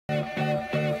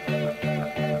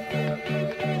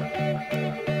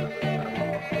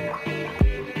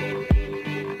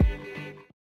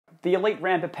The Elite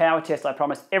RAMPA power test I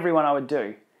promised everyone I would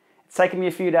do. It's taken me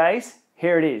a few days.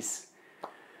 Here it is.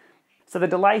 So the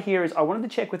delay here is I wanted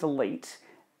to check with Elite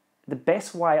the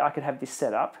best way I could have this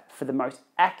set up for the most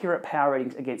accurate power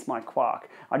readings against my Quarq.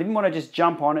 I didn't want to just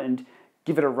jump on it and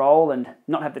give it a roll and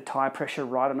not have the tire pressure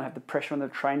right or not have the pressure on the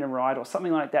trainer right or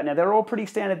something like that. Now, they're all pretty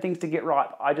standard things to get right.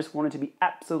 But I just wanted to be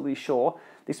absolutely sure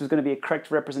this was going to be a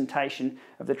correct representation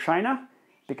of the trainer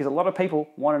because a lot of people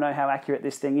want to know how accurate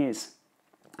this thing is.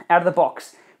 Out of the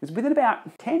box, it was within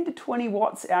about 10 to 20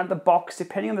 watts out of the box,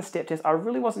 depending on the step test. I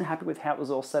really wasn't happy with how it was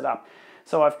all set up.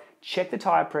 So I've checked the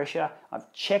tire pressure,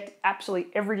 I've checked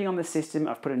absolutely everything on the system,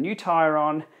 I've put a new tire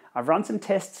on, I've run some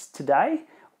tests today,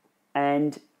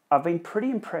 and I've been pretty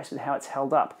impressed with how it's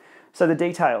held up. So the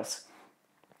details.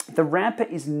 The Rampa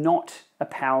is not a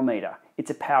power meter. It's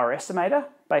a power estimator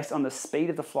based on the speed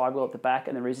of the flywheel at the back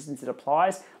and the resistance it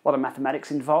applies. A lot of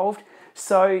mathematics involved.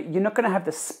 So you're not going to have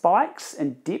the spikes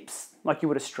and dips like you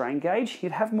would a strain gauge.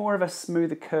 You'd have more of a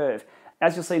smoother curve,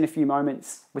 as you'll see in a few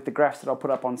moments with the graphs that I'll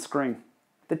put up on screen.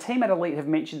 The team at Elite have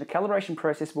mentioned the calibration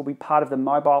process will be part of the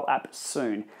mobile app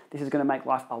soon. This is going to make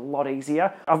life a lot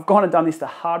easier. I've gone and done this the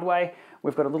hard way.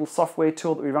 We've got a little software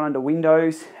tool that we run under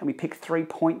Windows and we pick 3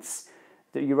 points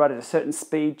that you run at a certain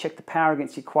speed, check the power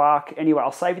against your Quarq. Anyway,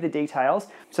 I'll save you the details.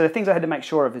 So the things I had to make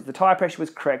sure of is the tire pressure was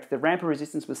correct, the Rampa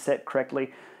resistance was set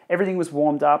correctly, everything was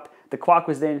warmed up, the Quarq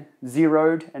was then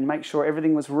zeroed and make sure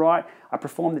everything was right. I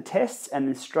performed the tests and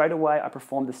then straight away I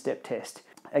performed the step test.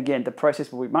 Again, the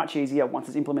process will be much easier once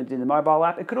it's implemented in the mobile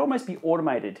app. It could almost be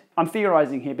automated. I'm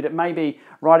theorizing here, but it may be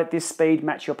right at this speed,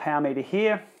 match your power meter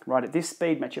here, right at this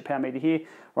speed, match your power meter here,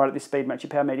 right at this speed, match your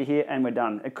power meter here, and we're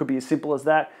done. It could be as simple as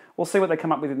that. We'll see what they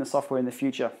come up with in the software in the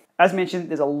future. As mentioned,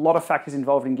 there's a lot of factors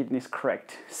involved in getting this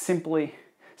correct. Simply,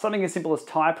 something as simple as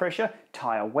tire pressure,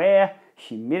 tire wear,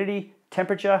 humidity,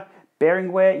 temperature,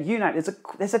 bearing wear, you name it.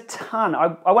 There's a ton.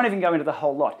 I won't even go into the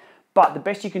whole lot. But the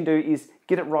best you can do is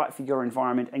get it right for your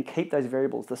environment and keep those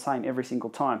variables the same every single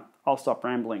time. I'll stop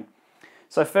rambling.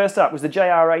 So first up was the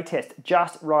JRA test,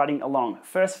 just riding along.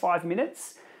 First 5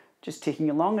 minutes, just ticking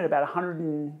along at about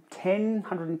 110,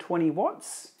 120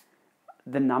 watts.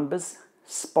 The numbers,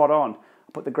 spot on.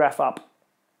 I'll put the graph up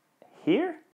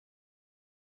here.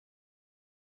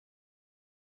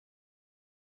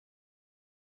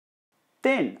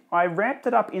 Then I ramped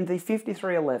it up in the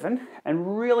 5311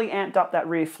 and really amped up that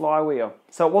rear flywheel.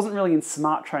 So it wasn't really in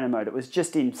smart trainer mode, it was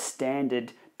just in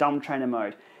standard dumb trainer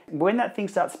mode. When that thing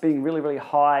starts spinning really, really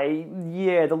high,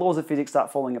 yeah, the laws of physics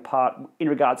start falling apart in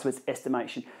regards to its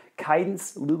estimation.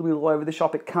 Cadence, a little bit all over the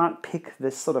shop. It can't pick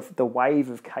this sort of the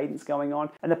wave of cadence going on.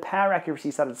 And the power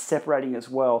accuracy started separating as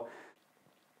well.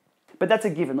 But that's a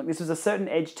given. Look, this was a certain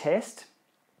edge test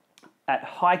at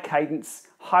high cadence,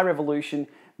 high revolution,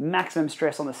 maximum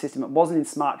stress on the system. It wasn't in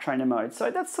smart trainer mode. So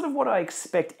that's sort of what I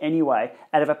expect anyway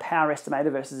out of a power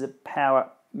estimator versus a power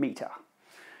meter.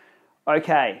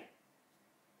 Okay,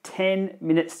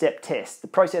 10-minute step test. The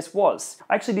process was,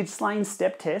 I actually did Slane's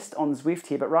step test on Zwift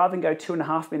here, but rather than go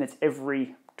 2.5 minutes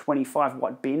every 25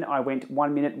 watt bin, I went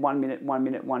 1 minute, 1 minute, 1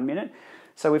 minute, 1 minute.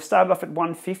 So we've started off at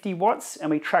 150 watts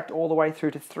and we tracked all the way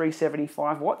through to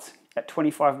 375 watts at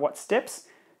 25 watt steps,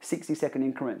 60-second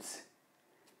increments.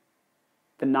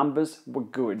 The numbers were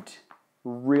good,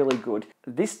 really good.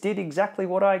 This did exactly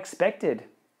what I expected.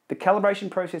 The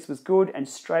calibration process was good and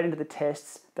straight into the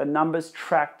tests, the numbers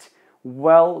tracked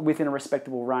well within a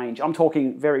respectable range. I'm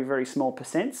talking very, very small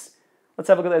percents. Let's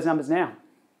have a look at those numbers now.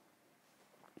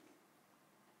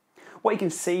 What you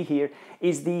can see here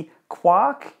is the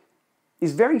Quarq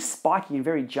is very spiky and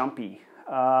very jumpy,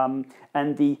 and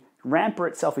the Rampa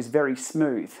itself is very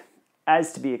smooth,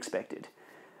 as to be expected.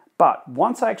 But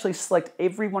once I actually select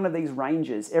every one of these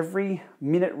ranges, every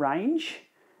minute range,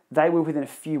 they were within a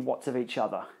few watts of each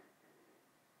other.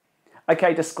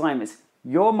 Okay, disclaimers.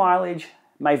 Your mileage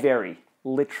may vary,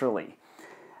 literally.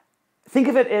 Think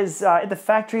of it as at the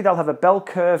factory, they'll have a bell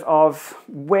curve of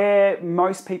where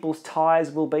most people's tires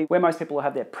will be, where most people will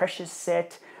have their pressure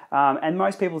set, and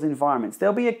most people's environments.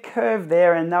 There'll be a curve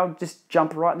there and they'll just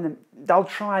jump right in. They'll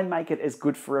try and make it as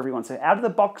good for everyone. So out of the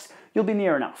box, you'll be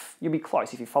near enough. You'll be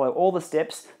close. If you follow all the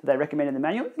steps that they recommend in the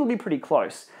manual, it'll be pretty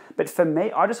close. But for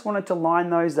me, I just wanted to line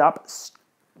those up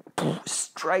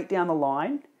straight down the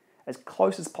line, as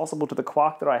close as possible to the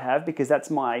Quarq that I have, because that's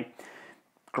my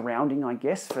grounding, I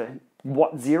guess, for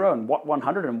Watt 0 and Watt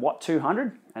 100 and Watt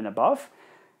 200 and above.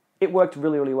 It worked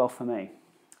really, really well for me.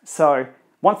 So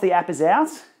once the app is out,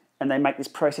 and they make this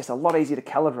process a lot easier to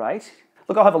calibrate,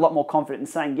 look, I'll have a lot more confidence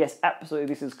in saying, yes, absolutely,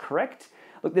 this is correct.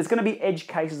 Look, there's going to be edge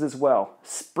cases as well.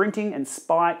 Sprinting and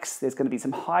spikes, there's going to be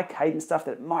some high cadence stuff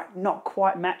that it might not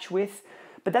quite match with,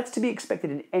 But that's to be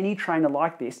expected in any trainer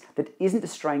like this that isn't a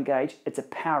strain gauge, it's a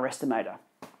power estimator.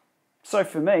 So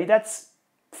for me, that's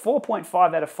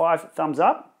 4.5 out of 5 thumbs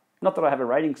up. Not that I have a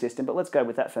rating system, but let's go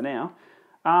with that for now.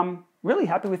 Really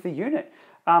happy with the unit.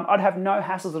 I'd have no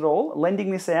hassles at all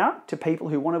lending this out to people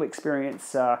who want to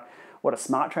experience what a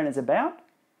smart trainer is about,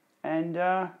 and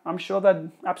I'm sure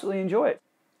they'd absolutely enjoy it.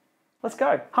 Let's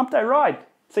go. Hump day ride.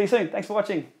 See you soon. Thanks for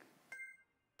watching.